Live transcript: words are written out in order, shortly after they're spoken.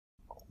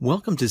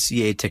Welcome to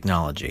CA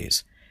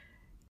Technologies.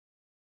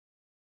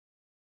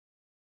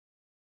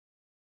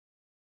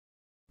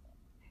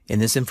 In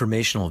this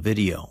informational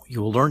video,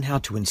 you will learn how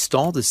to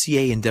install the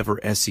CA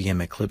Endevor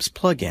SCM Eclipse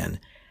plugin,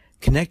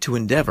 connect to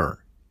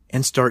Endeavour,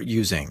 and start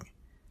using.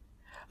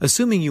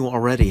 Assuming you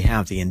already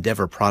have the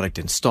Endeavour product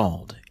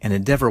installed and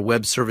Endeavour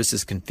web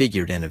services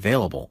configured and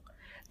available,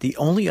 the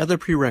only other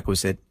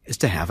prerequisite is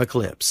to have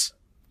Eclipse.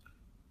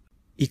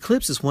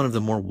 Eclipse is one of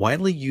the more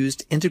widely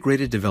used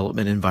integrated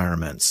development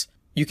environments.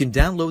 You can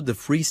download the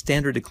free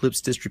standard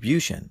Eclipse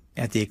distribution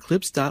at the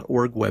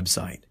eclipse.org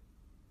website.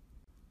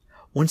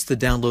 Once the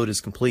download is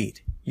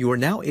complete, you are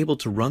now able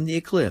to run the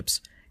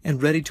Eclipse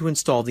and ready to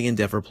install the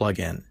Endeavour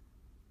plugin.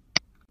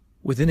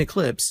 Within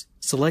Eclipse,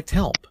 select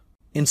Help,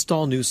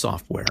 Install New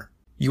Software.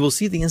 You will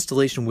see the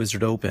installation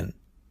wizard open.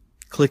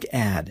 Click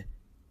Add.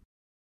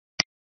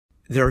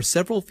 There are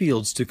several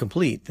fields to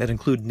complete that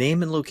include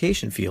name and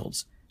location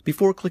fields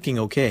before clicking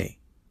OK.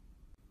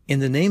 In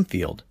the name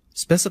field,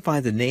 specify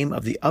the name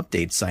of the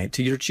update site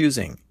to your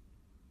choosing.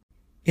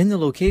 In the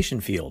location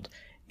field,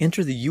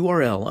 enter the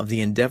URL of the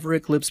Endeavour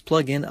Eclipse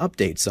plugin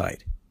update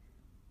site.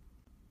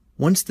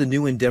 Once the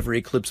new Endeavour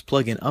Eclipse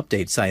plugin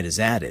update site is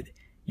added,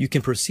 you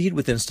can proceed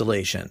with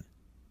installation.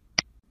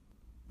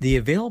 The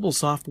available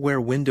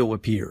software window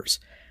appears.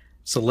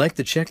 Select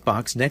the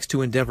checkbox next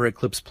to Endeavour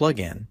Eclipse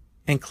plugin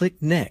and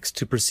click Next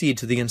to proceed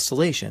to the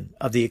installation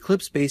of the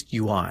Eclipse-based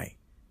UI.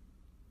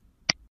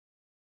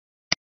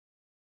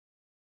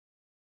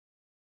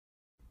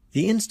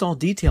 The Install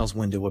Details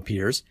window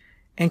appears,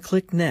 and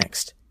click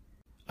Next.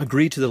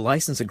 Agree to the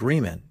license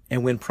agreement,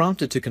 and when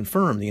prompted to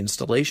confirm the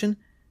installation,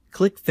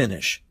 click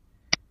Finish.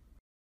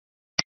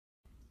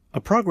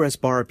 A progress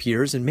bar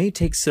appears and may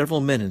take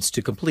several minutes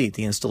to complete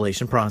the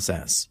installation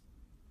process.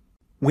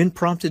 When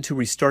prompted to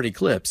restart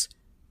Eclipse,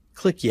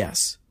 click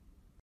Yes.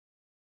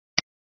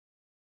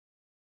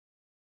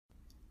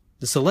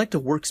 The Select a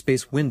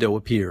Workspace window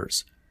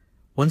appears.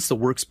 Once the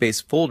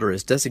workspace folder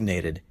is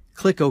designated,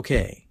 click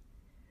OK.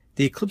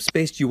 The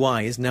Eclipse-based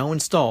UI is now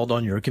installed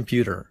on your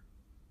computer.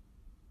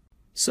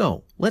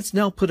 So, let's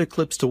now put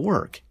Eclipse to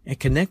work and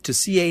connect to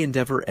CA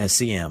Endevor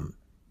SCM.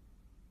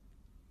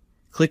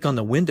 Click on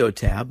the Window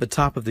tab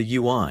atop of the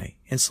UI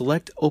and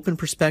select Open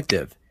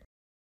Perspective.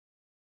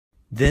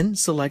 Then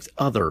select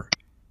Other.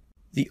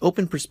 The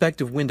Open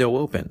Perspective window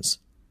opens.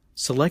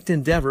 Select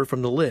Endeavour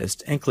from the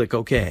list and click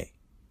OK.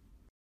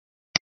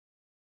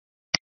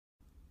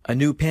 A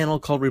new panel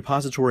called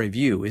Repository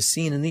View is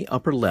seen in the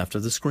upper left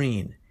of the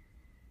screen.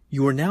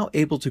 You are now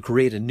able to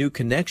create a new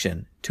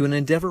connection to an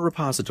Endeavour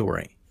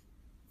repository.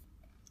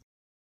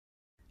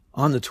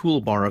 On the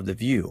toolbar of the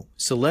view,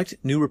 select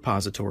New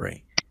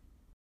Repository.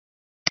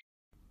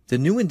 The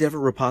new Endeavour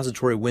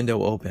repository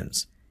window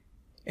opens.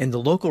 In the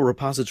local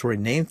repository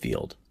name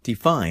field,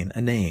 define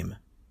a name.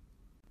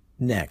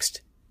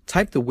 Next,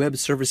 type the web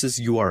services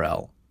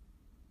URL.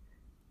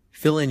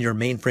 Fill in your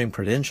mainframe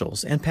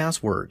credentials and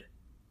password.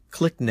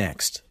 Click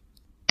Next.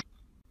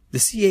 The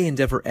CA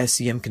Endevor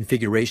SCM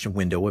configuration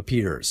window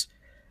appears.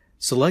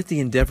 Select the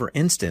Endeavour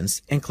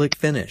instance and click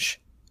Finish.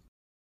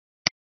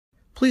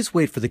 Please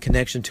wait for the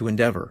connection to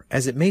Endeavour,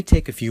 as it may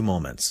take a few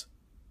moments.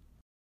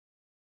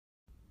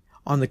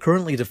 On the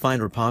currently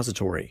defined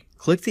repository,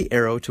 click the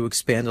arrow to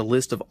expand a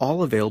list of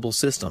all available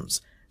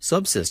systems,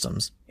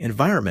 subsystems,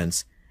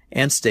 environments,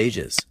 and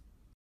stages.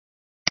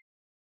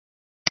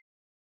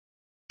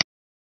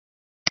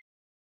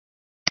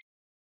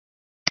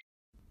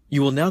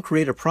 You will now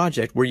create a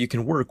project where you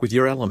can work with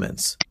your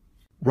elements.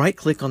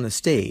 Right-click on the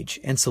stage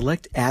and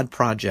select Add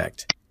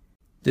Project.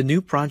 The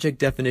new project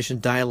definition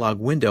dialog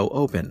window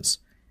opens.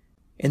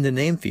 In the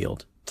name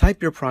field,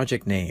 type your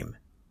project name.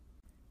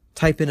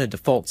 Type in a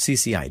default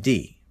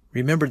CCID.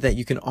 Remember that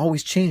you can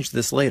always change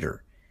this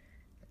later.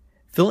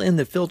 Fill in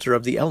the filter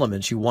of the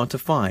elements you want to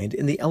find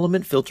in the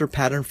Element Filter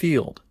Pattern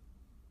field.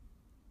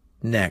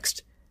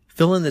 Next,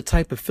 fill in the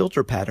type of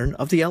filter pattern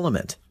of the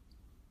element.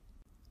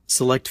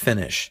 Select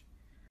Finish.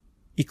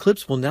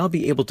 Eclipse will now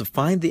be able to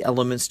find the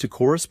elements to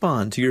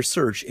correspond to your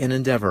search in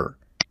Endeavour.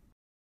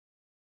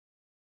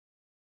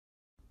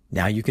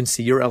 Now you can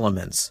see your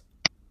elements.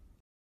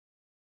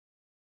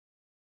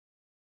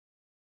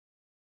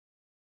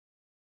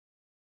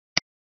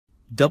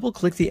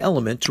 Double-click the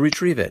element to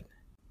retrieve it.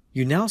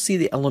 You now see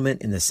the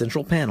element in the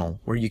central panel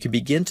where you can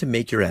begin to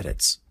make your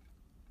edits.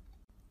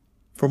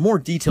 For more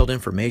detailed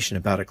information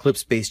about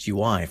Eclipse-based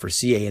UI for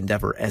CA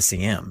Endevor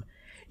SCM,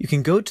 you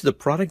can go to the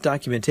product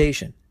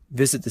documentation,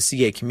 visit the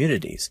CA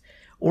communities,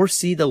 or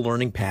see the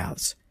learning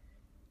paths.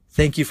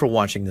 Thank you for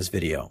watching this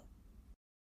video.